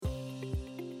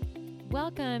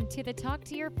Welcome to the Talk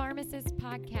to Your Pharmacist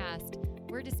podcast.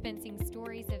 We're dispensing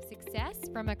stories of success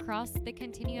from across the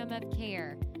continuum of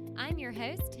care. I'm your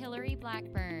host, Hillary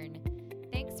Blackburn.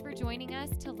 Thanks for joining us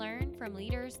to learn from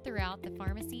leaders throughout the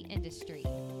pharmacy industry.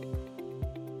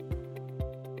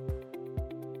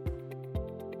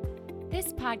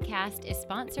 This podcast is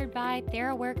sponsored by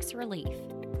TheraWorks Relief.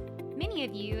 Many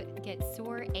of you get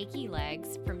sore, achy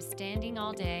legs from standing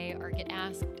all day or get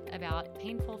asked about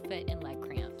painful foot and leg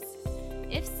cramps.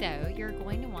 If so, you're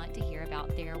going to want to hear about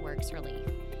TheraWorks Relief,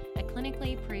 a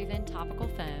clinically proven topical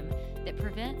foam that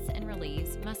prevents and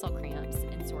relieves muscle cramps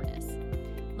and soreness.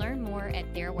 Learn more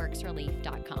at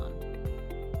TheraWorksRelief.com.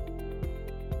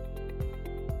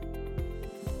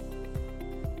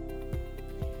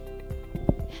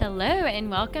 Hello and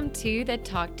welcome to the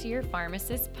Talk to Your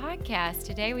Pharmacist podcast.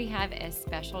 Today we have a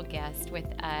special guest with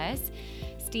us,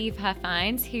 Steve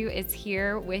Huffines, who is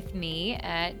here with me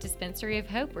at Dispensary of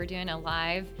Hope. We're doing a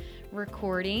live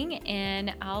recording,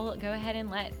 and I'll go ahead and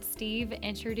let Steve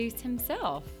introduce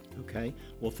himself. Okay.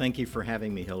 Well, thank you for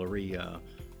having me, Hillary,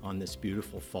 on this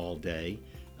beautiful fall day.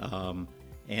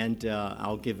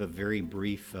 I'll give a very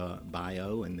brief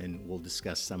bio, and then we'll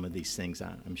discuss some of these things,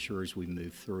 I'm sure, as we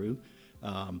move through.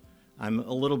 I'm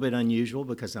a little bit unusual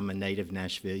because I'm a native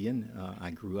Nashvilleian.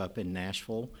 I grew up in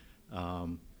Nashville,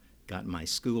 got my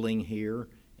schooling here,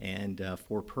 and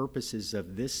for purposes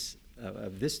of this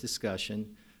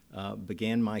discussion,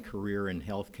 began my career in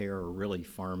healthcare, or really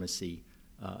pharmacy,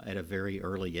 at a very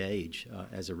early age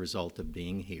as a result of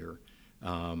being here.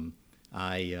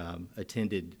 I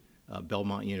attended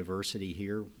Belmont University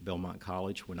here, Belmont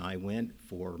College, when I went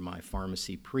for my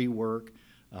pharmacy pre-work,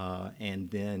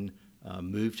 and then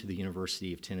moved to the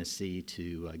University of Tennessee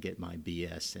to get my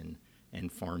BS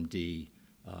and PharmD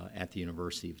at the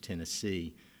University of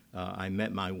Tennessee. I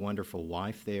met my wonderful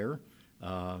wife there.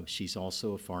 She's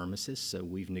also a pharmacist, so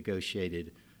we've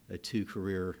negotiated a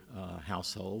two-career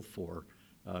household for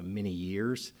many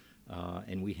years,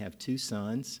 and we have 2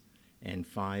 sons and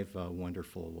 5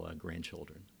 wonderful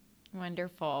grandchildren.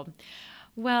 Wonderful.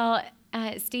 Well,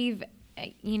 Steve,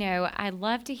 I'd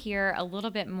love to hear a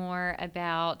little bit more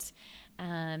about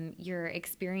your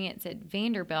experience at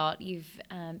Vanderbilt. You've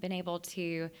been able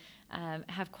to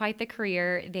have quite the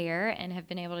career there and have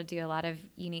been able to do a lot of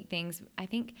unique things. I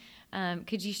think,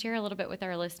 could you share a little bit with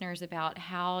our listeners about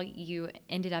how you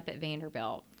ended up at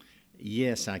Vanderbilt?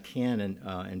 Yes, I can. And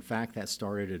in fact, that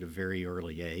started at a very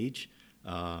early age.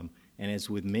 And as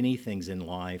with many things in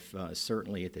life,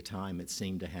 certainly at the time, it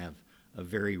seemed to have a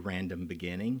very random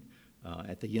beginning.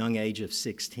 At the young age of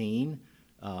 16,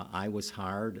 I was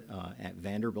hired at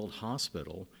Vanderbilt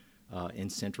Hospital in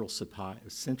central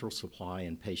supply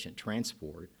and patient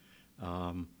transport,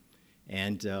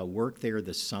 and worked there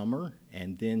the summer,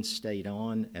 and then stayed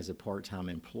on as a part-time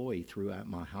employee throughout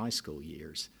my high school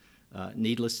years.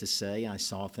 Needless to say, I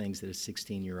saw things that a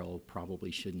 16-year-old probably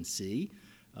shouldn't see.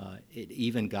 It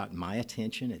even got my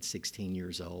attention at 16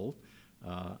 years old.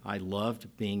 I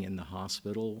loved being in the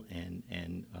hospital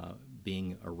and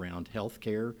being around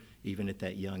healthcare, even at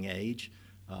that young age.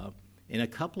 In a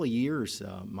couple of years,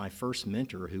 my first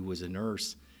mentor, who was a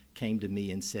nurse, came to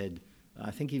me and said,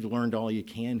 "I think you've learned all you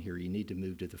can here. You need to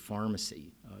move to the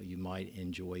pharmacy. You might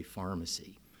enjoy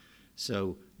pharmacy."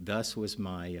 So thus was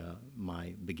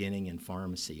my beginning in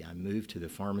pharmacy. I moved to the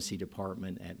pharmacy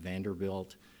department at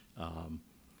Vanderbilt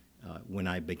when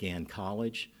I began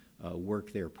college.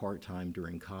 Worked there part-time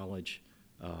during college,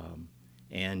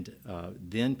 and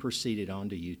then proceeded on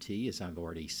to UT, as I've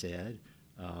already said.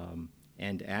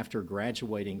 And after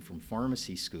graduating from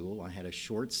pharmacy school, I had a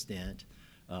short stint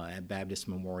at Baptist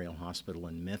Memorial Hospital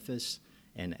in Memphis,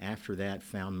 and after that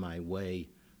found my way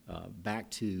back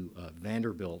to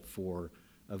Vanderbilt for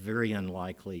a very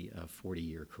unlikely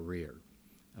 40-year career.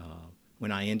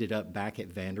 When I ended up back at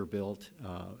Vanderbilt,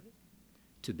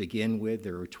 to begin with,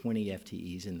 there were 20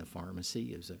 FTEs in the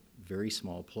pharmacy. It was a very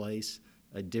small place,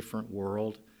 a different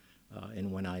world.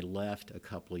 And when I left a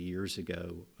couple of years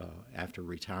ago after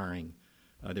retiring,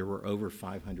 there were over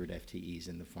 500 FTEs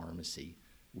in the pharmacy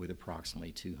with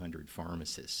approximately 200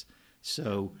 pharmacists.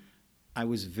 So I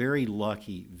was very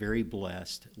lucky, very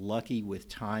blessed, lucky with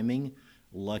timing,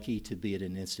 lucky to be at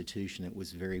an institution that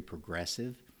was very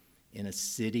progressive, in a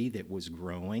city that was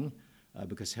growing,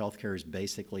 because healthcare is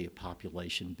basically a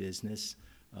population business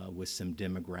with some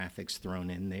demographics thrown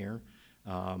in there.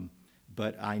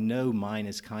 But I know mine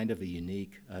is kind of a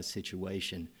unique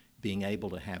situation, being able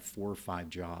to have 4 or 5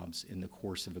 jobs in the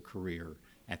course of a career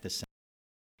at the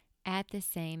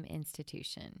same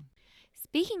institution.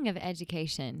 Speaking of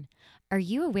education, are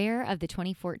you aware of the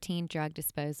 2014 drug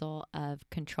disposal of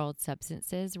controlled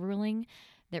substances ruling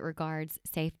that regards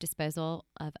safe disposal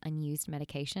of unused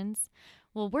medications?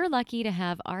 Well, we're lucky to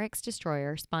have RX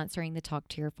Destroyer sponsoring the Talk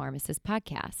to Your Pharmacist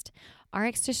podcast.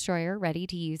 RX Destroyer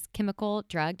ready-to-use chemical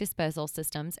drug disposal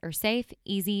systems are safe,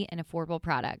 easy, and affordable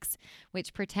products,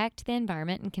 which protect the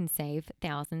environment and can save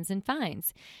thousands in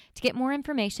fines. To get more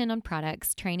information on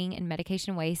products, training, and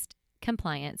medication waste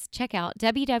compliance, check out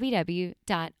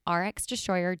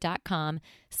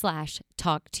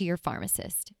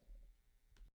www.rxdestroyer.com/talktoyourpharmacist.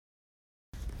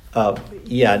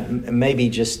 Maybe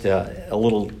just a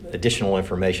little additional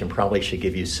information probably should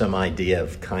give you some idea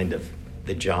of kind of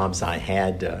the jobs I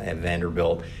had at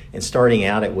Vanderbilt. And starting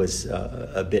out, it was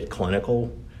a bit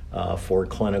clinical, for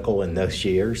clinical in those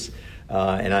years.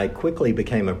 And I quickly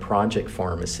became a project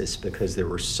pharmacist because there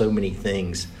were so many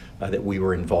things that we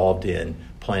were involved in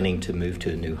planning to move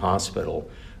to a new hospital.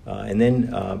 And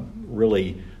then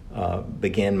really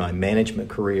began my management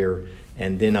career.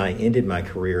 And then I ended my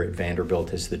career at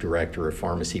Vanderbilt as the Director of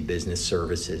Pharmacy Business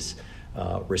Services,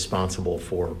 responsible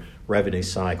for revenue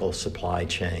cycle, supply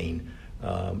chain,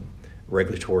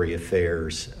 regulatory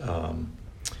affairs,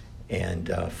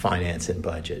 and finance and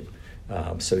budget.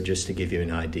 So just to give you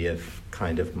an idea of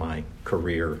kind of my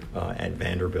career at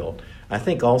Vanderbilt. I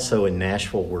think also in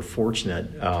Nashville, we're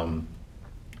fortunate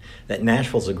that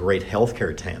Nashville's a great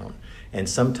healthcare town, and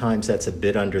sometimes that's a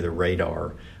bit under the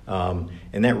radar.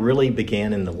 And that really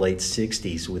began in the late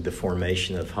 60s with the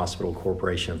formation of Hospital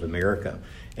Corporation of America.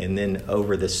 And then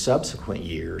over the subsequent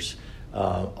years,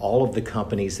 all of the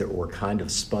companies that were kind of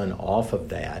spun off of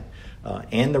that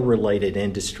and the related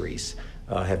industries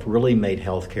have really made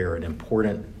healthcare an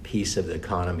important piece of the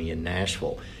economy in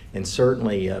Nashville. And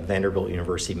certainly Vanderbilt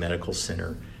University Medical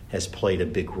Center has played a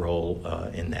big role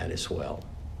in that as well.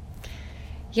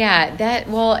 Yeah,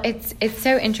 it's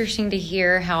so interesting to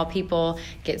hear how people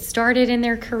get started in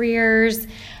their careers.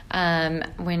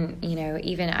 When,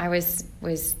 even I was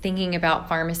thinking about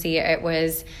pharmacy, it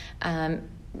was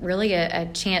really a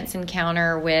chance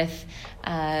encounter with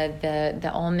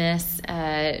the Ole Miss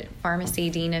Pharmacy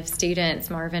Dean of Students,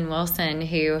 Marvin Wilson,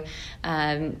 who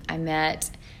I met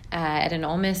at an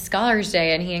Ole Miss Scholars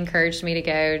Day, and he encouraged me to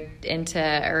go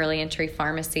into early entry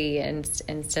pharmacy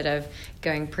instead of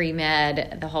going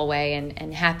pre-med the whole way,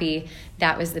 and happy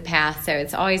that was the path. So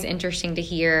it's always interesting to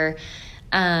hear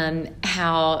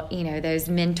how, those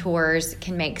mentors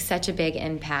can make such a big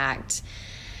impact.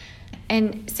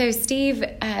 And so, Steve,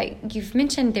 you've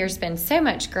mentioned there's been so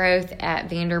much growth at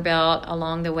Vanderbilt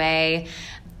along the way.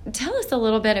 Tell us a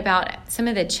little bit about some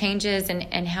of the changes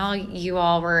and how you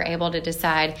all were able to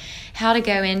decide how to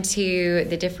go into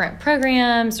the different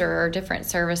programs or different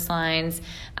service lines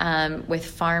with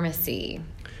pharmacy.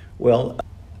 Well,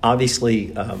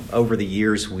 obviously, over the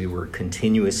years, we were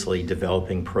continuously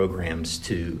developing programs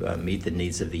to meet the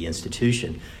needs of the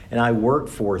institution. And I worked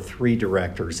for 3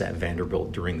 directors at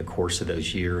Vanderbilt during the course of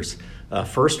those years.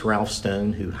 First, Ralph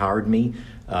Stone, who hired me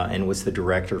and was the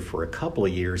director for a couple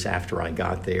of years after I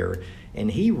got there.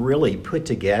 And he really put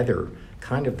together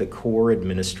kind of the core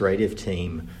administrative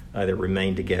team that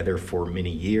remained together for many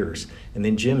years. And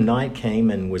then Jim Knight came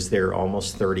and was there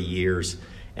almost 30 years,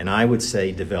 and I would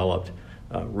say developed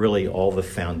really all the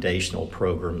foundational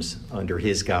programs under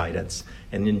his guidance.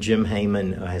 And then Jim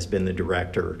Heyman has been the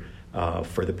director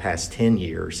for the past 10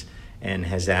 years and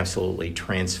has absolutely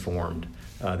transformed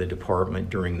the department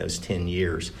during those 10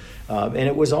 years. And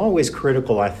it was always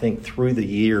critical, I think, through the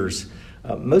years.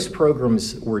 Most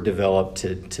programs were developed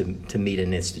to meet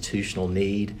an institutional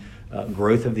need,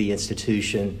 growth of the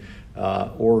institution,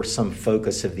 or some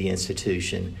focus of the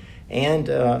institution. And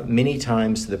many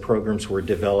times the programs were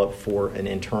developed for an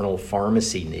internal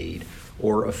pharmacy need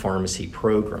or a pharmacy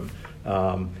program.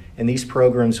 And these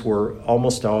programs were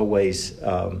almost always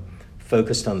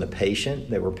focused on the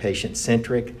patient. They were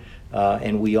patient-centric,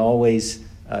 and we always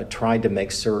tried to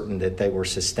make certain that they were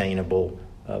sustainable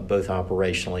both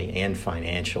operationally and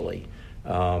financially.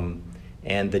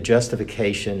 And the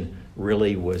justification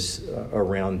really was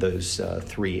around those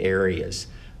 3 areas.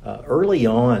 Early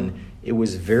on, it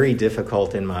was very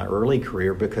difficult in my early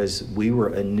career because we were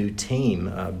a new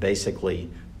team, basically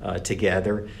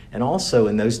together. And also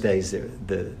in those days,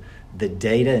 the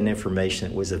data and information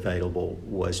that was available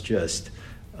was just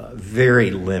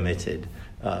very limited.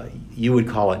 You would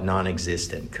call it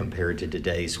non-existent compared to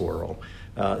today's world.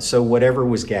 So whatever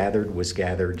was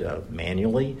gathered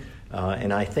manually.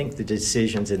 And I think the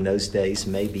decisions in those days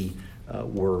maybe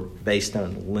were based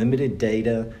on limited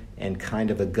data and kind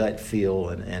of a gut feel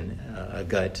and a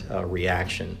gut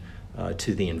reaction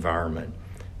to the environment.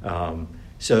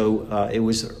 So it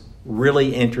was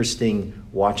really interesting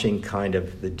watching kind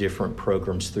of the different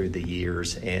programs through the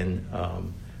years and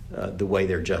the way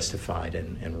they're justified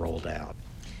and rolled out.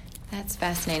 That's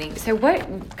fascinating. So what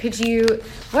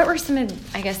were some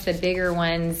of, I guess, the bigger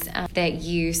ones that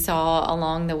you saw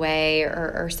along the way,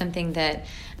 or something that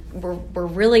were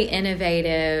really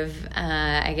innovative,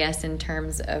 I guess, in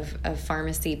terms of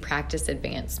pharmacy practice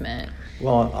advancement?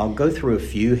 Well, I'll go through a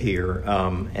few here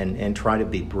and try to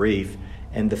be brief.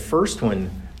 And the first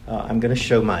one, I'm going to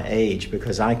show my age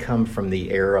because I come from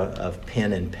the era of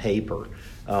pen and paper.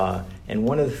 And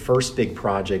one of the first big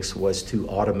projects was to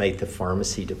automate the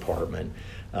pharmacy department.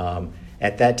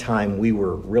 At that time, we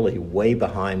were really way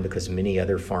behind because many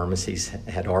other pharmacies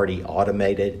had already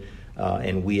automated,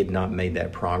 and we had not made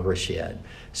that progress yet.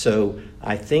 So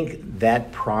I think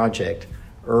that project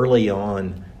early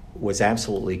on was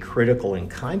absolutely critical and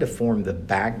kind of formed the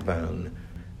backbone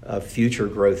of future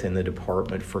growth in the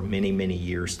department for many, many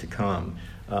years to come.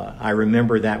 I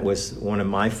remember that was one of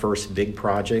my first big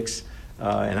projects.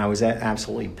 And I was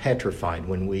absolutely petrified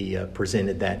when we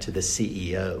presented that to the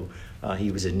CEO.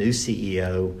 He was a new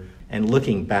CEO, and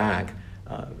looking back,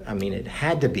 it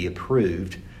had to be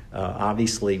approved.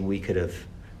 Obviously, we could have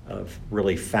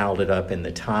really fouled it up in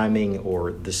the timing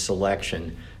or the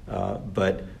selection,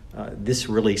 but this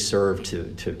really served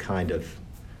to kind of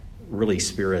really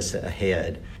spear us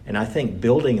ahead. And I think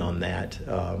building on that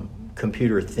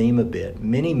computer theme a bit,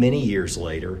 many, many years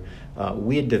later,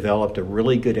 we had developed a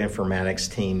really good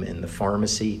informatics team in the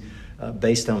pharmacy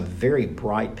based on very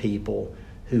bright people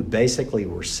who basically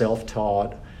were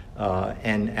self-taught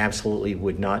and absolutely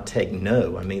would not take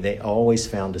no. I mean, they always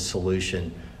found a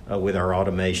solution with our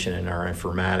automation and our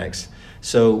informatics.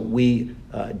 So we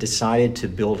decided to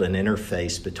build an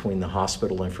interface between the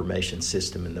hospital information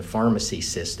system and the pharmacy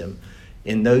system.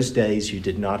 In those days, you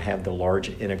did not have the large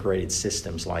integrated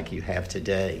systems like you have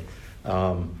today.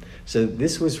 So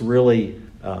this was really,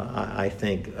 I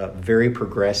think, very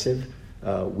progressive.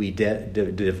 We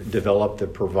developed the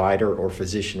provider or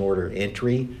physician order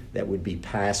entry that would be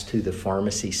passed to the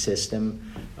pharmacy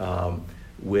system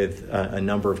with a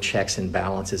number of checks and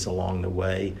balances along the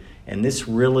way. And this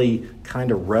really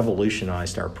kind of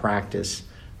revolutionized our practice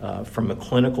from a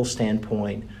clinical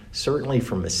standpoint, certainly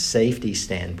from a safety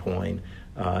standpoint,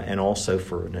 and also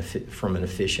from an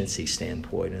efficiency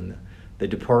standpoint. And the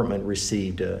department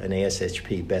received an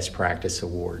ASHP Best Practice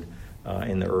Award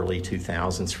in the early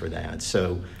 2000s for that.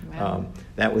 So wow.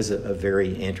 That was a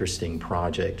very interesting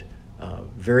project,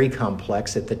 very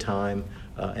complex at the time,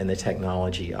 and the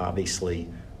technology obviously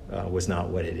was not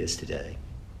what it is today.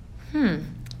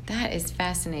 That is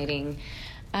fascinating.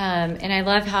 And I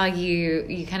love how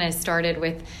you kind of started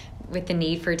with the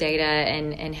need for data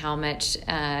and how much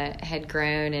had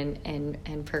grown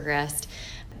and progressed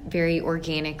very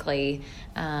organically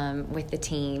with the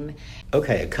team.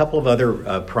 Okay, a couple of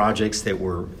other projects that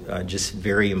were just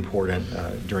very important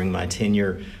during my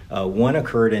tenure. One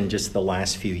occurred in just the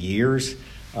last few years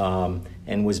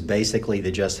and was basically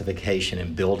the justification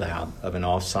and build out of an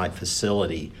off-site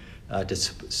facility to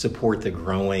support the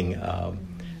growing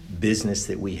business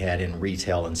that we had in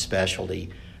retail and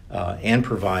specialty and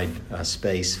provide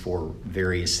space for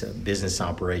various business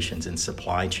operations and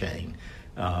supply chain.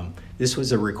 This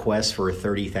was a request for a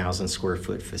 30,000 square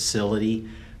foot facility,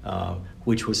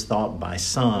 which was thought by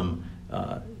some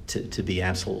to be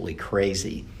absolutely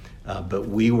crazy. But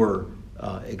we were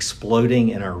exploding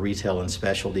in our retail and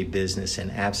specialty business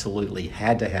and absolutely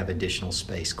had to have additional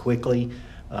space quickly,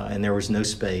 and there was no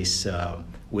space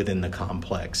within the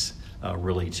complex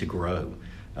really to grow.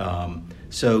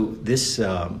 So this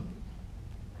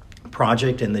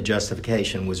project and the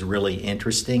justification was really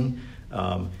interesting.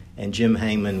 And Jim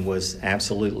Heyman was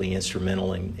absolutely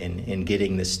instrumental in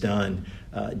getting this done.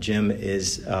 Jim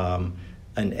is an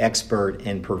expert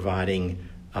in providing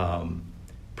a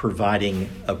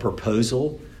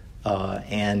proposal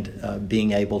and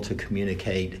being able to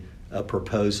communicate a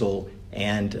proposal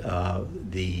and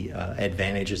the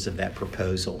advantages of that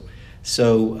proposal.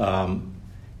 So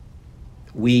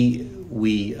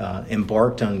we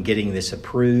embarked on getting this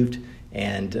approved,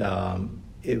 and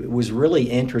it was really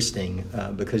interesting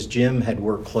because Jim had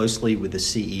worked closely with the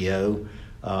CEO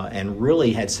and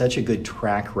really had such a good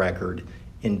track record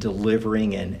in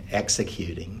delivering and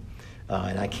executing.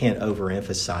 And I can't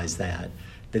overemphasize that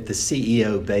the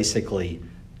CEO basically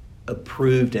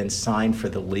approved and signed for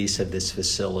the lease of this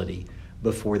facility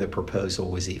before the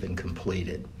proposal was even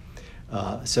completed.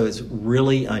 So it's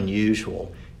really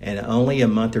unusual. And only a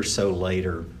month or so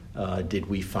later did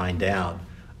we find out,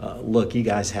 look, you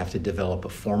guys have to develop a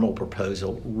formal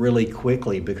proposal really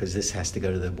quickly because this has to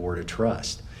go to the Board of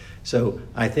Trust. So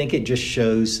I think it just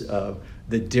shows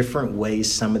the different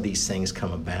ways some of these things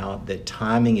come about, that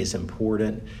timing is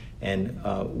important, And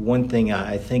one thing,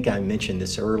 I think I mentioned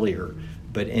this earlier,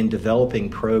 but in developing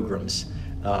programs,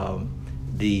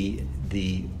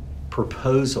 the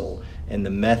proposal and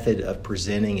the method of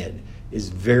presenting it is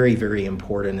very, very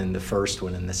important in the first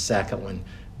one and the second one.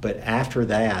 But after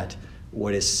that,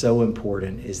 what is so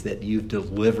important is that you've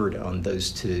delivered on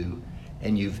those two,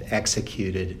 and you've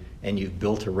executed, and you've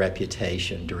built a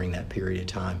reputation during that period of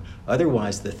time.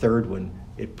 Otherwise, the third one,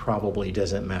 it probably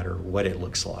doesn't matter what it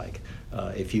looks like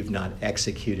if you've not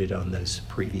executed on those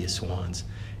previous ones.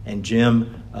 And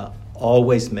Jim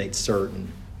always made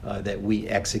certain that we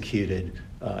executed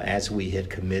as we had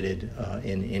committed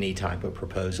in any type of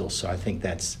proposal. So I think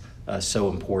that's so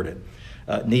important.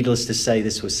 Needless to say,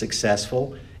 this was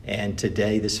successful, and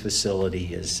today this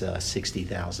facility is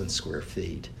 60,000 square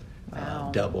feet,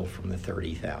 double from the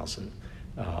 30,000.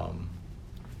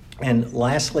 And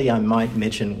lastly, I might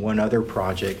mention one other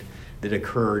project that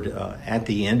occurred at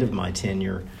the end of my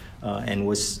tenure and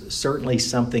was certainly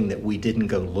something that we didn't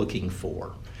go looking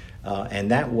for. And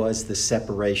that was the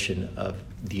separation of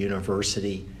the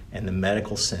university and the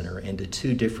medical center into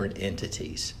two different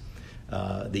entities.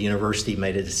 The university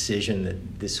made a decision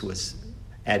that this was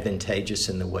advantageous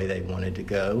in the way they wanted to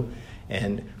go.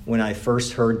 And when I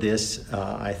first heard this,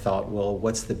 I thought, well,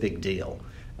 what's the big deal?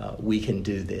 We can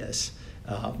do this.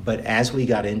 But as we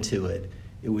got into it,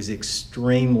 it was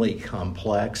extremely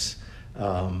complex.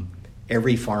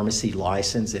 Every pharmacy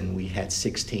license, and we had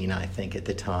 16, I think, at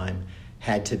the time,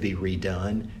 had to be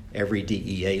redone. Every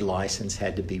DEA license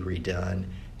had to be redone.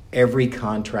 Every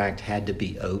contract had to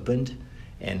be opened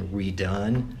and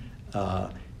redone.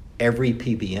 Every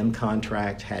PBM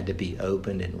contract had to be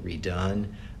opened and redone.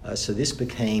 So this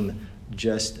became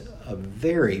just a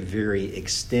very, very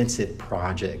extensive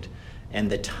project. And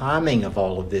the timing of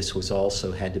all of this was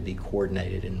also had to be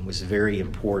coordinated and was very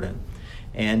important.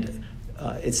 And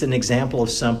it's an example of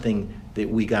something that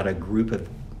we got a group of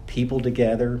people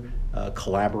together,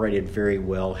 collaborated very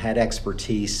well, had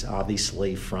expertise,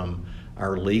 obviously, from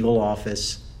our legal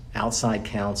office, outside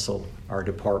counsel, our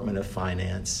Department of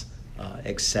Finance,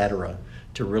 et cetera,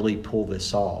 to really pull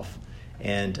this off.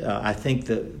 And I think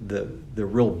the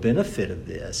real benefit of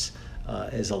this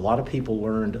is a lot of people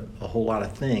learned a whole lot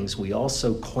of things. We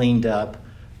also cleaned up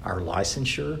our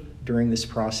licensure during this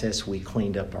process. We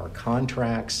cleaned up our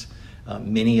contracts,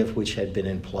 many of which had been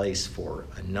in place for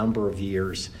a number of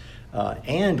years.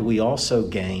 And we also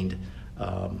gained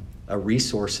a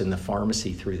resource in the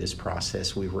pharmacy through this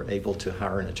process. We were able to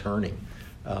hire an attorney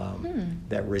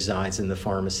that resides in the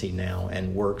pharmacy now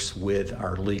and works with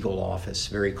our legal office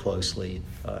very closely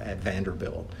at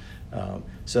Vanderbilt.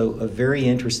 So a very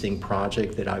interesting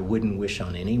project that I wouldn't wish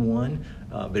on anyone,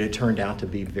 but it turned out to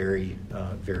be very,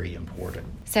 very important.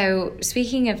 So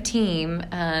speaking of team,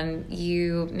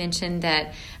 you mentioned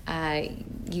that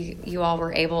you all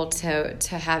were able to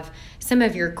have some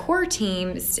of your core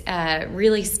teams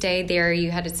really stayed there.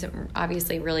 You had some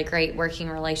obviously really great working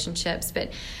relationships,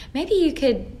 but maybe you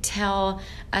could tell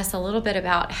us a little bit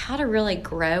about how to really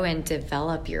grow and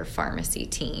develop your pharmacy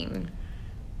team.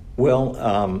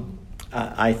 Well,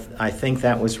 I think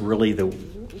that was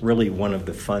really one of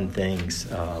the fun things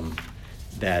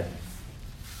that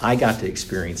I got to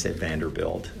experience at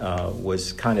Vanderbilt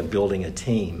was kind of building a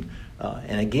team.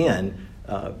 And again,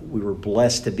 we were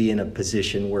blessed to be in a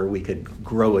position where we could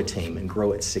grow a team and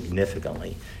grow it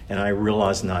significantly. And I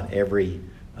realize not every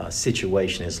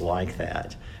situation is like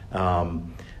that.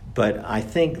 But I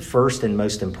think first and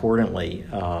most importantly,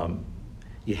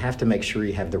 you have to make sure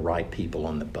you have the right people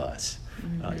on the bus.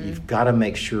 You've got to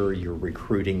make sure you're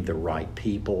recruiting the right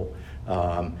people.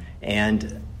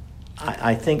 And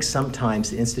I think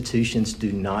sometimes institutions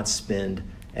do not spend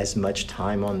as much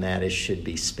time on that as should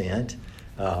be spent.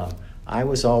 I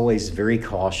was always very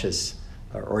cautious,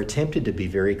 or attempted to be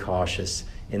very cautious,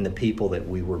 in the people that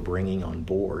we were bringing on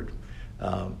board,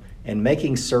 and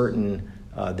making certain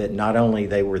that not only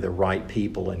they were the right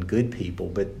people and good people,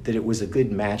 but that it was a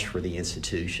good match for the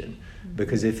institution.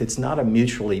 Because if it's not a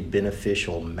mutually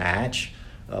beneficial match,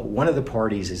 one of the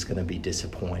parties is going to be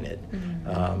disappointed.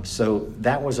 So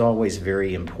that was always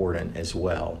very important as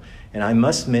well. And I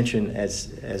must mention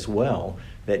as well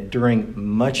that during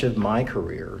much of my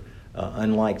career,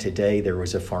 unlike today, there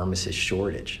was a pharmacist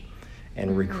shortage.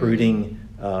 And recruiting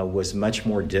was much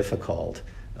more difficult,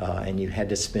 and you had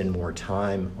to spend more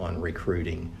time on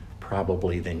recruiting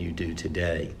probably than you do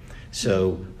today.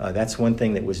 So that's one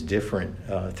thing that was different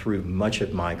through much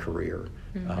of my career,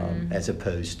 as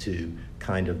opposed to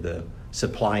kind of the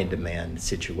supply and demand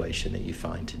situation that you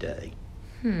find today.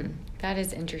 That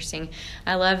is interesting.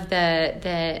 I love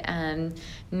the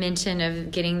mention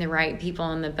of getting the right people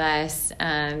on the bus.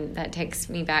 That takes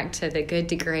me back to the Good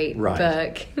to Great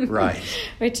book, right?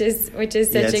 which is such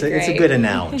it's a good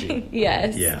analogy.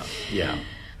 Yes. Yeah.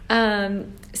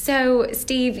 So,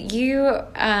 Steve, you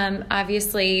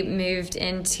obviously moved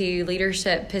into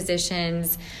leadership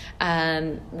positions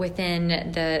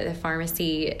within the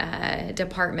pharmacy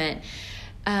department.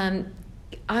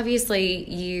 Obviously,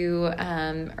 you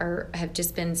have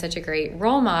just been such a great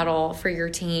role model for your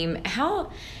team. How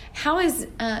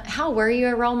were you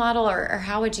a role model, or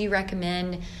how would you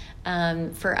recommend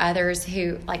for others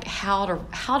who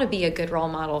how to be a good role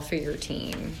model for your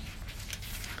team?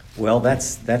 Well,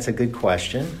 that's a good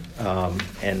question,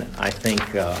 and I think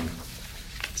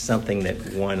something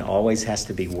that one always has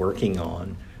to be working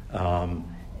on.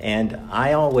 And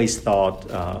I always thought,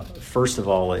 first of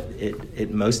all,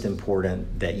 it most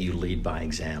important that you lead by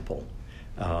example.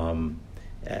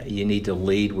 You need to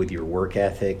lead with your work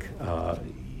ethic,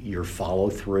 your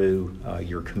follow-through,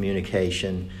 your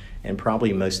communication, and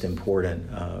probably most important,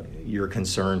 your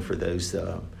concern for those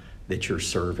that you're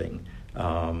serving.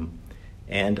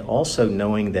 And also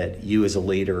knowing that you as a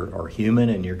leader are human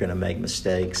and you're going to make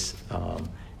mistakes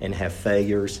and have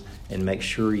failures, and make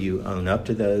sure you own up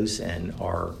to those and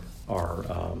are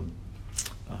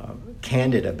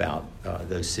candid about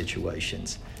those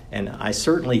situations. And I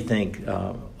certainly think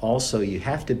also you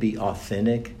have to be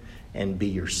authentic and be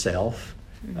yourself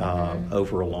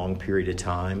over a long period of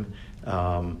time,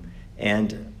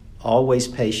 and always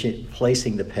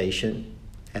placing the patient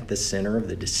at the center of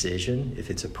the decision, if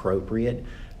it's appropriate,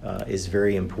 is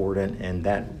very important, and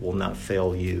that will not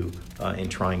fail you in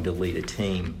trying to lead a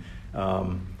team.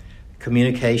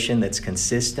 Communication that's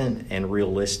consistent and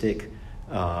realistic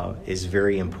is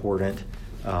very important,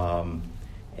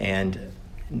 and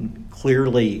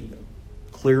clearly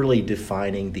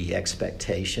defining the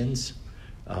expectations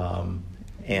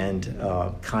and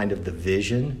kind of the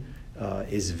vision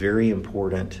is very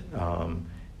important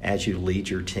as you lead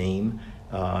your team.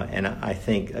 And I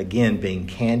think, again, being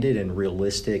candid and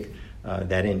realistic,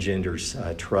 that engenders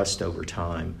trust over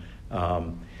time.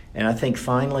 And I think,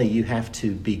 finally, you have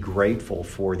to be grateful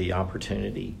for the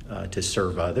opportunity to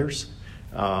serve others.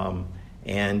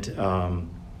 And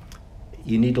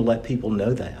you need to let people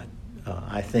know that.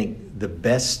 I think the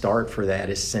best start for that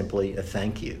is simply a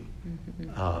thank you.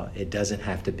 It doesn't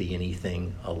have to be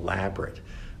anything elaborate,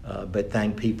 but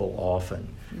thank people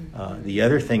often. The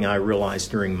other thing I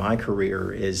realized during my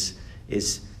career is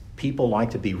people like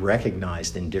to be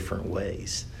recognized in different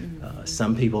ways.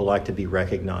 Some people like to be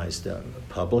recognized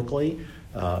publicly,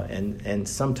 and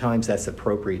sometimes that's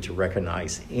appropriate to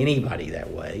recognize anybody that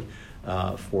way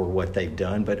for what they've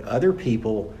done, but other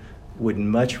people would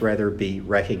much rather be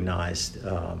recognized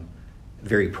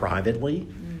very privately.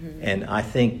 And I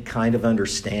think kind of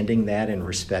understanding that and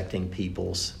respecting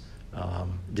people's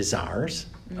desires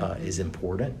is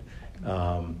important.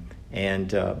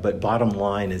 But bottom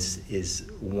line is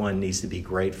one needs to be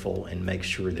grateful and make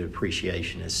sure that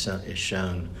appreciation is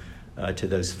shown to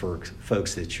those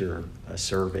folks that you're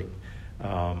serving.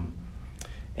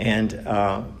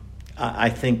 I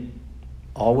think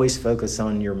always focus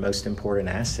on your most important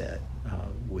asset,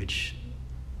 which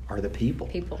are the people.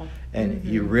 And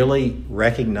you really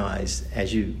recognize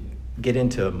as you get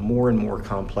into a more and more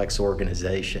complex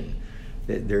organization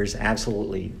that there's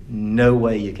absolutely no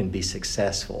way you can be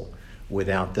successful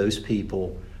without those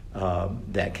people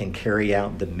that can carry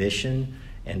out the mission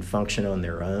and function on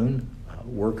their own,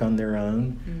 work on their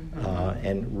own,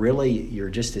 and really you're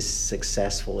just as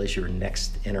successful as your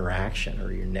next interaction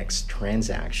or your next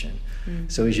transaction.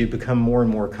 So as you become more and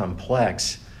more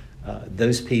complex,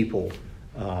 those people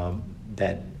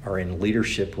that are in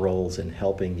leadership roles and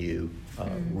helping you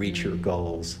reach your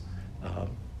goals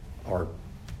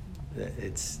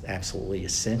it's absolutely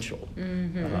essential.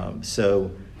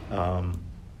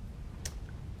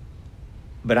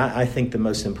 But I think the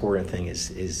most important thing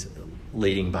is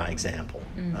leading by example.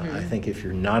 I think if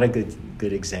you're not a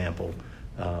good example,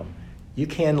 you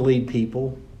can lead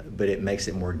people, but it makes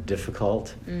it more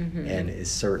difficult and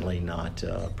is certainly not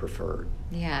preferred.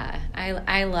 Yeah,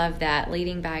 I love that,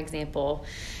 leading by example.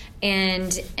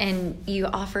 And you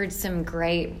offered some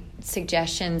great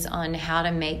suggestions on how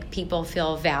to make people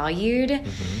feel valued.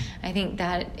 I think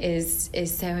that is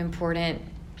so important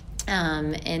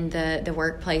in the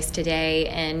workplace today.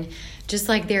 And just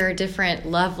like there are different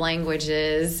love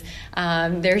languages,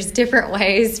 there's different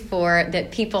ways that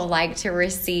people like to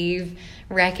receive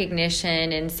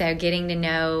recognition, and so getting to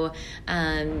know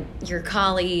your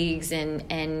colleagues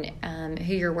and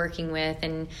who you're working with.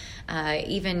 And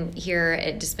even here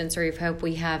at Dispensary of Hope,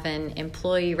 we have an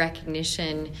employee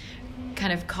recognition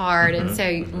kind of card, and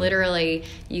so literally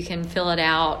you can fill it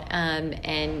out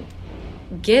and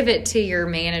give it to your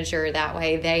manager. That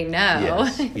way they know.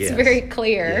 It's very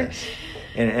clear. Yes.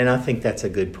 And I think that's a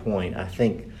good point. I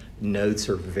think notes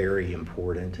are very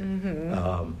important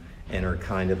and are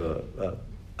kind of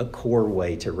a core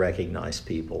way to recognize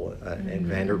people. And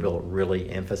Vanderbilt really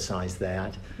emphasized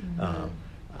that.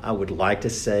 I would like to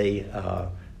say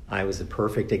I was a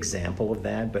perfect example of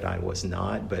that, but I was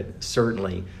not. But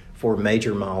certainly for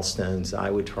major milestones, I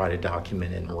would try to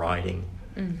document in writing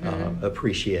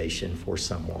appreciation for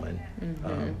someone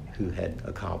who had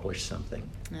accomplished something.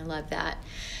 I love that.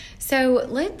 So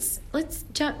let's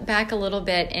jump back a little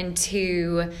bit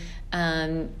into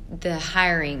the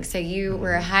hiring. So you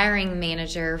were a hiring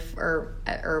manager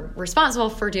or responsible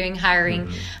for doing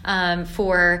hiring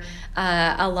for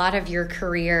a lot of your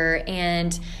career.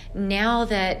 And now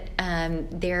that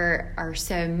there are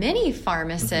so many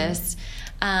pharmacists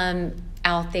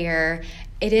out there,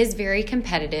 it is very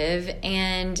competitive,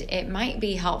 and it might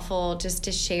be helpful just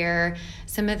to share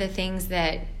some of the things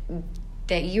that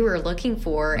you were looking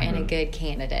for in a good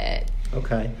candidate.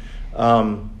 Okay.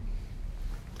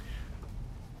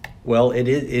 Well, it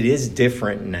is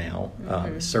different now.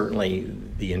 Certainly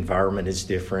the environment is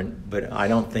different, but I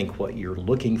don't think what you're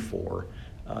looking for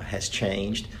has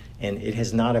changed, and it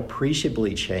has not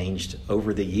appreciably changed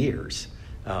over the years.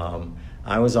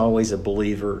 I was always a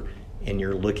believer in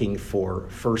you're looking for,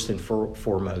 first and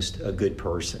foremost, a good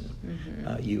person.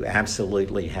 You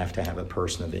absolutely have to have a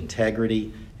person of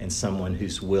integrity and someone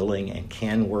who's willing and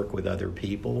can work with other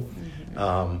people.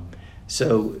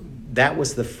 So that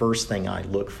was the first thing I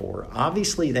look for.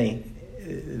 Obviously,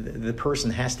 the person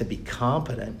has to be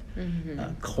competent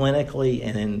clinically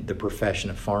and in the profession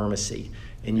of pharmacy.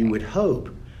 And you would hope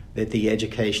that the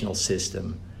educational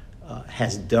system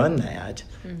has done that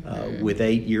with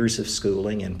 8 years of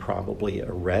schooling and probably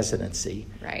a residency.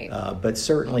 Right. But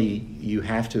certainly you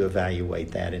have to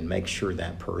evaluate that and make sure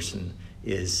that person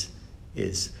is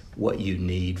what you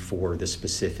need for the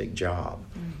specific job.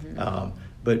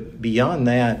 But beyond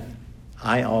that,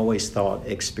 I always thought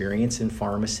experience in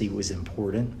pharmacy was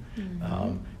important.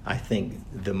 I think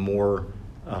the more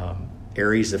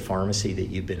areas of pharmacy that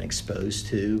you've been exposed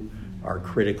to are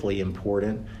critically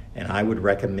important. And I would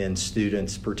recommend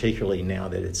students, particularly now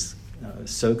that it's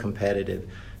so competitive,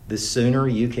 the sooner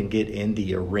you can get in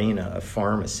the arena of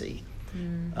pharmacy,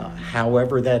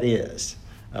 however that is,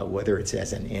 whether it's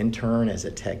as an intern, as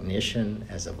a technician,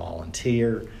 as a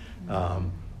volunteer,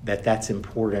 that's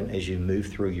important as you move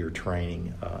through your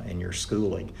training and your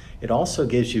schooling. It also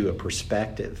gives you a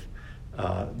perspective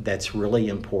that's really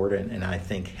important, and I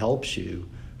think helps you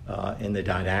in the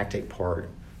didactic part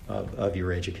of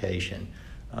your education.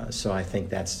 So I think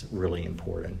that's really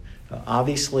important.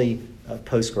 Obviously,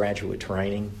 postgraduate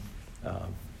training, a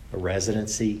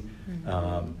residency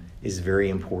is very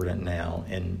important now,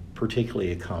 and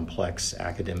particularly a complex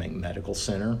academic medical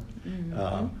center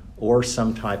or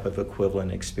some type of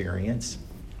equivalent experience.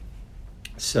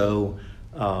 So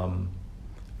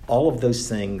all of those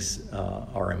things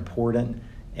are important,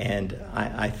 and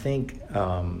I think,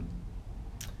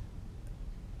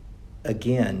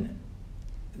 again,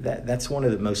 that's one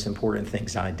of the most important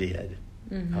things I did,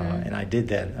 and I did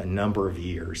that a number of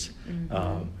years,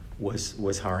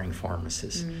 was hiring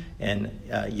pharmacists. And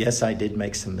yes, I did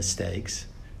make some mistakes,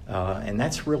 and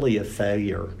that's really a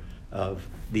failure of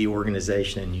the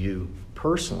organization and you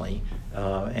personally,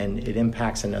 and it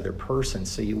impacts another person,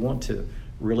 so you want to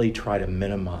really try to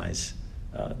minimize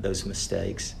those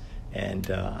mistakes, and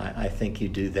I think you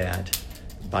do that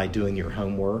by doing your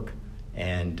homework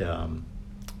and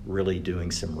really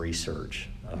doing some research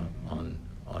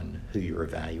on who you're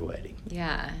evaluating.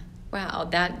 Yeah. Wow,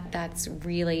 that's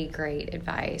really great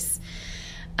advice.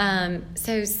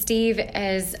 So Steve,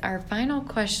 as our final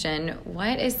question,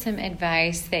 what is some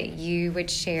advice that you would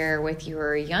share with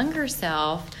your younger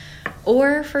self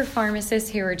or for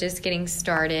pharmacists who are just getting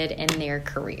started in their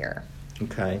career?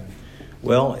 Okay.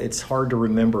 Well, it's hard to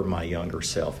remember my younger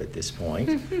self at this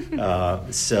point.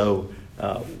 So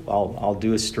I'll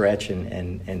do a stretch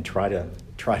and try to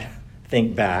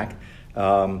think back.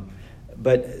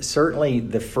 But certainly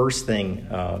the first thing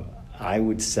I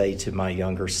would say to my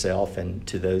younger self and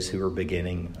to those who are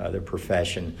beginning the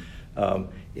profession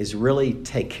is really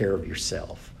take care of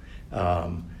yourself.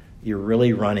 You're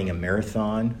really running a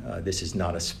marathon. This is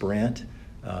not a sprint.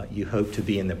 You hope to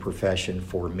be in the profession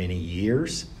for many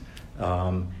years.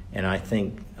 And I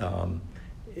think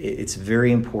it's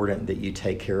very important that you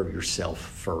take care of yourself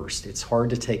first. It's hard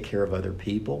to take care of other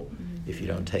people if you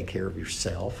don't take care of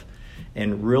yourself.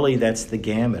 And really, that's the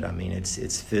gamut. I mean,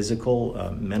 it's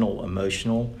physical, mental,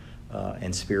 emotional,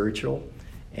 and spiritual.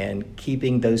 And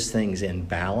keeping those things in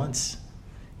balance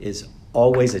is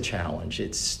always a challenge.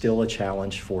 It's still a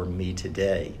challenge for me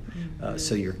today.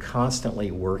 So you're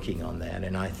constantly working on that.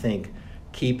 And I think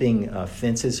keeping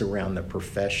fences around the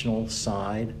professional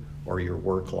side or your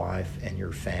work life and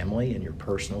your family and your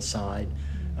personal side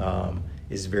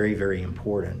is very, very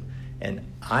important. And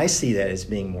I see that as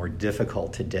being more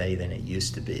difficult today than it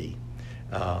used to be.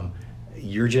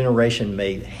 Your generation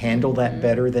may handle that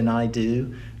better than I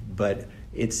do, but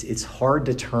it's hard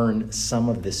to turn some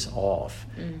of this off.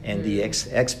 And the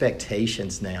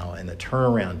expectations now and the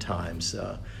turnaround times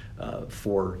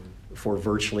for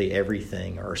virtually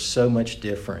everything are so much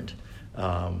different,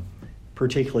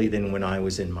 particularly than when I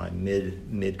was in my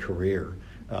mid-career.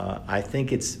 I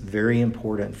think it's very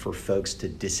important for folks to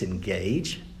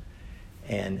disengage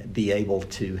and be able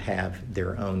to have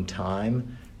their own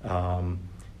time.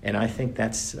 And I think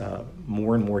that's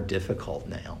more and more difficult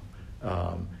now.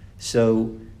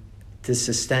 So to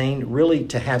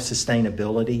have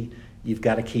sustainability, you've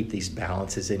got to keep these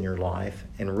balances in your life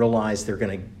and realize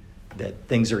that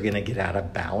things are going to get out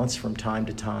of balance from time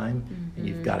to time. And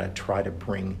you've got to try to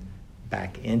bring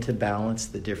back into balance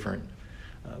the different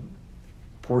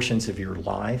portions of your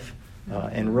life.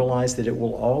 And realize that it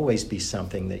will always be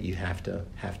something that you have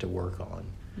to work on.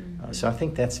 So I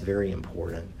think that's very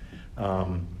important.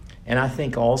 And I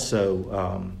think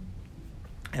also,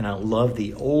 and I love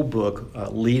the old book,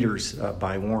 Leaders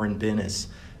by Warren Bennis,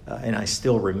 and I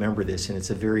still remember this, and it's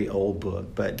a very old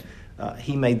book, but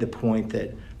he made the point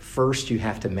that first you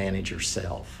have to manage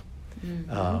yourself.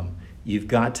 You've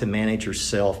got to manage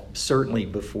yourself certainly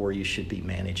before you should be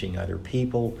managing other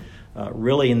people.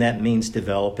 Really, and that means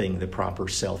developing the proper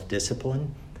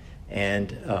self-discipline.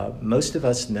 And most of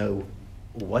us know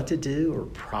what to do or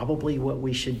probably what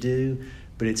we should do,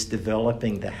 but it's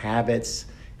developing the habits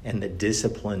and the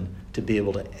discipline to be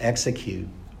able to execute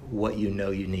what you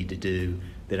know you need to do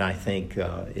that I think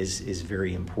is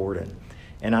very important.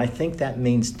 And I think that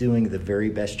means doing the very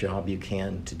best job you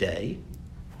can today,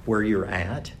 where you're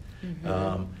at.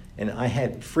 And I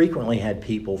frequently had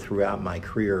people throughout my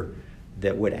career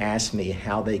that would ask me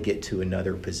how they get to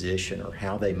another position or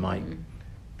how they might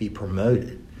be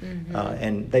promoted.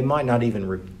 And they might not even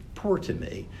report to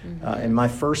me. And my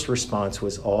first response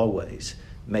was always,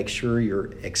 make sure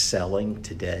you're excelling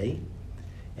today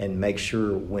and make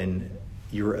sure when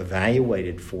you're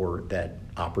evaluated for that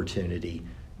opportunity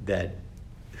that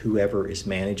whoever is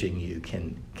managing you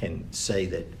can say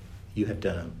that you have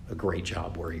done a great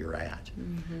job where you're at.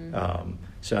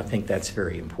 So I think that's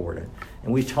very important.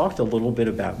 And we talked a little bit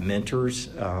about mentors.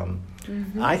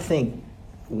 I think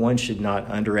one should not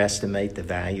underestimate the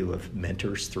value of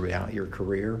mentors throughout your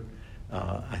career.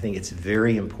 I think it's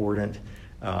very important.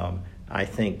 I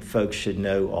think folks should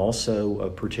know also,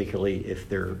 particularly if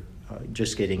they're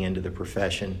just getting into the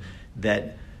profession,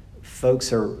 that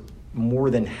folks are more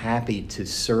than happy to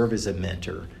serve as a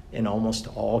mentor in almost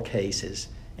all cases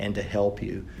and to help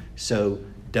you. So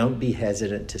don't be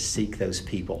hesitant to seek those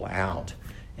people out.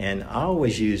 And I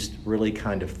always used really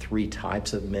kind of three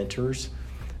types of mentors.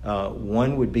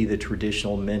 One would be the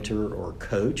traditional mentor or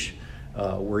coach,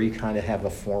 where you kind of have a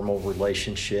formal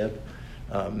relationship.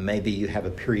 Maybe you have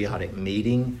a periodic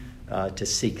meeting to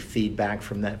seek feedback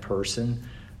from that person.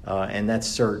 And that's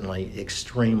certainly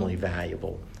extremely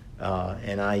valuable.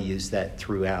 And I use that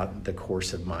throughout the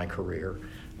course of my career.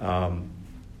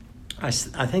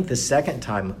 I think the second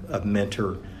type of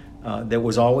mentor that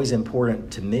was always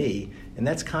important to me, and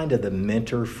that's kind of the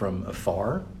mentor from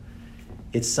afar.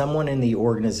 It's someone in the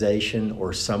organization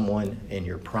or someone in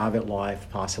your private life,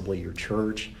 possibly your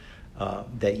church,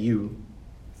 that you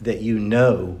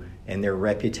know, and their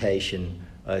reputation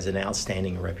is an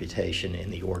outstanding reputation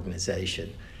in the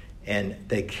organization. And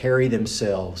they carry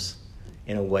themselves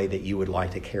in a way that you would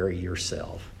like to carry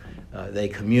yourself. They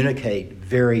communicate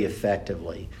very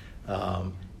effectively.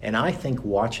 And I think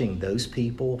watching those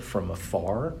people from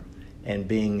afar and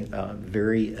being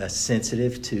very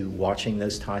sensitive to watching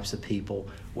those types of people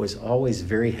was always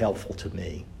very helpful to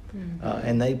me.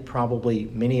 And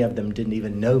many of them didn't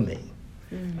even know me.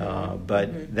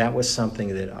 But that was something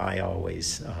that I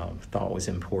always thought was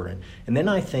important. And then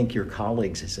I think your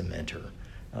colleagues as a mentor,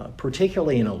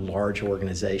 particularly in a large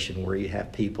organization where you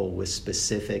have people with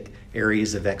specific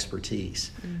areas of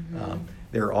expertise.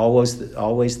 There are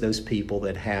always those people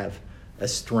that have a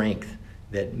strength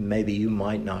that maybe you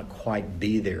might not quite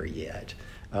be there yet.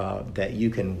 that you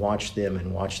can watch them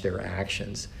and watch their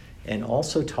actions and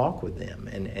also talk with them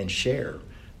and share,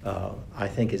 I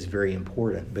think is very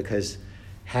important, because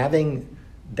having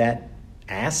that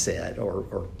asset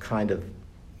or kind of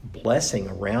blessing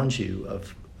around you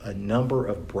of a number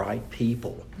of bright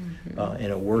people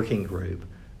in a working group,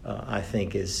 I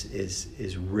think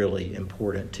is really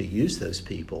important to use those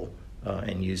people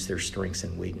and use their strengths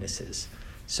and weaknesses.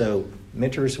 So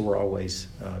mentors were always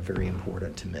very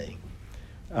important to me.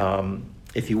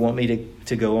 If you want me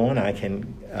to go on, I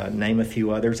can name a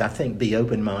few others. I think be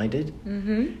open-minded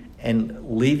and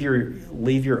leave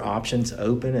your options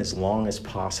open as long as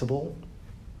possible.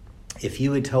 If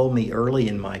you had told me early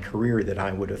in my career that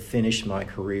I would have finished my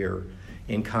career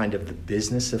in kind of the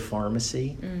business of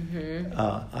pharmacy,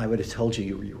 I would have told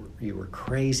you were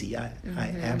crazy. I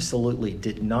absolutely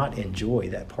did not enjoy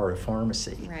that part of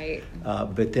pharmacy. Right.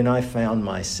 But then I found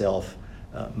myself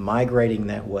migrating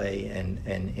that way, and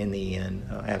in the end,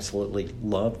 absolutely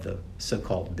loved the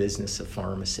so-called business of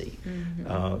pharmacy.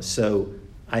 So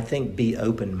I think be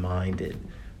open-minded.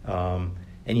 And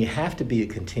you have to be a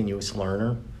continuous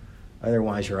learner.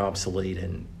 Otherwise, you're obsolete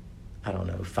in,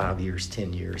 5 years,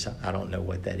 10 years. I don't know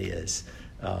what that is.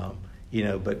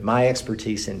 But my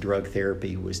expertise in drug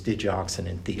therapy was digoxin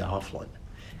and theophylline.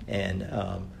 And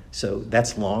so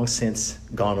that's long since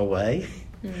gone away.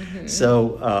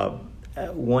 So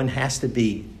one has to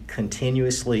be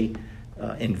continuously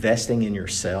investing in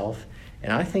yourself.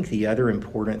 And I think the other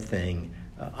important thing,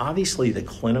 obviously the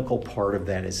clinical part of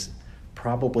that is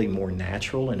probably more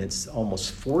natural, and it's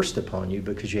almost forced upon you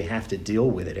because you have to deal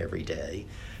with it every day,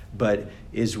 but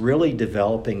is really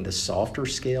developing the softer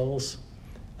skills,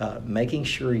 making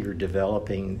sure you're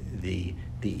developing the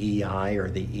EI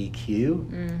or the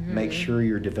EQ, make sure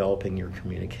you're developing your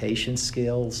communication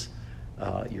skills,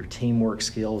 your teamwork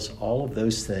skills. All of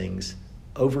those things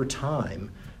over time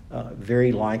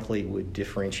very likely would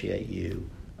differentiate you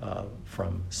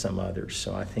from some others.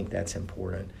 So I think that's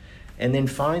important. And then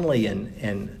finally,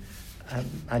 and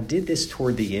I did this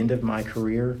toward the end of my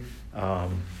career,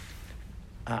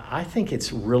 I think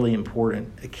it's really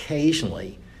important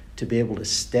occasionally to be able to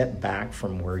step back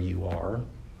from where you are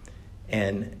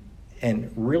and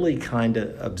really kind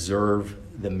of observe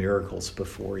the miracles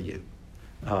before you.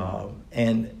 We're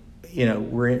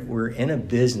in a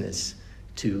business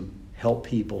to help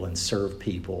people and serve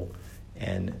people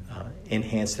and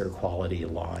enhance their quality of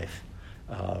life.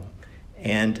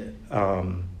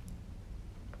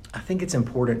 I think it's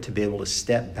important to be able to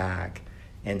step back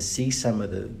and see some of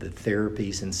the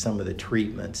therapies and some of the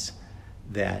treatments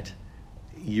that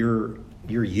you're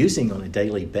using on a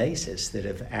daily basis that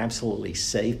have absolutely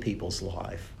saved people's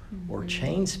life or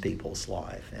changed people's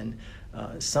life. And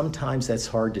sometimes that's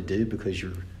hard to do because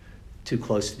you're too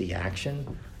close to the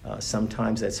action.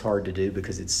 Sometimes that's hard to do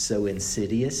because it's so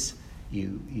insidious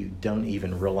you don't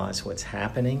even realize what's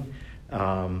happening.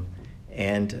 I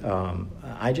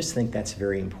just think that's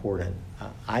very important.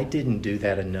 I didn't do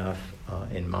that enough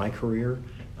in my career.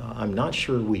 I'm not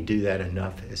sure we do that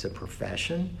enough as a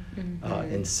profession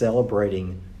in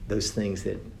celebrating those things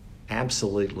that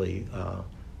absolutely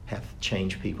have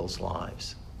changed people's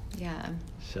lives. Yeah.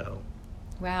 So.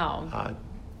 Wow.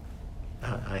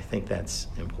 I think that's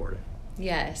important.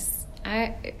 Yes.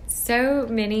 So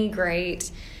many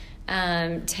great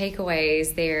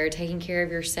takeaways there, taking care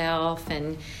of yourself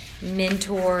and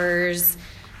mentors,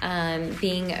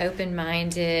 being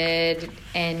open-minded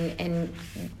and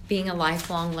being a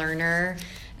lifelong learner.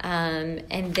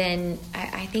 And then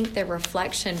I think the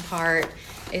reflection part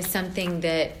is something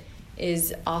that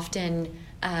is often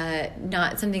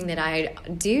not something that I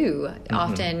do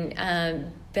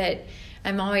often, but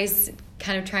I'm always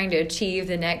kind of trying to achieve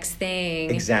the next thing.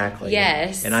 Exactly.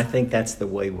 Yes. And I think that's the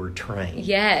way we're trained.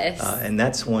 Yes. And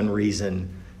that's one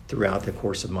reason throughout the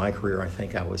course of my career, I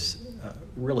think I was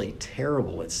really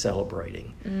terrible at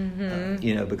celebrating,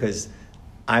 because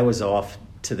I was off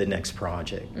to the next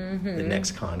project, the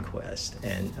next conquest.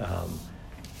 And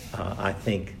I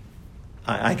think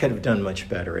I could have done much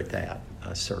better at that,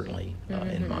 certainly,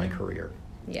 in my career.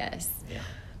 Yes. Yeah.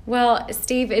 Well,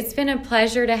 Steve, it's been a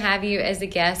pleasure to have you as a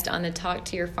guest on the Talk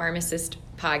to Your Pharmacist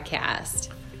podcast.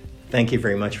 Thank you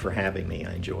very much for having me.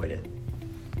 I enjoyed it.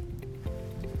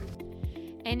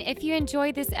 And if you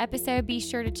enjoyed this episode, be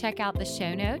sure to check out the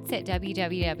show notes at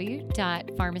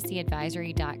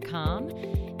www.pharmacyadvisory.com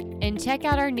and check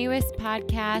out our newest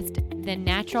podcast, the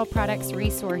Natural Products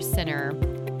Resource Center.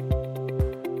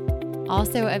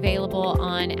 Also available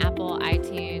on Apple,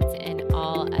 iTunes, and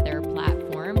all other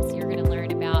platforms. You're going to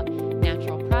learn about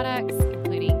natural products,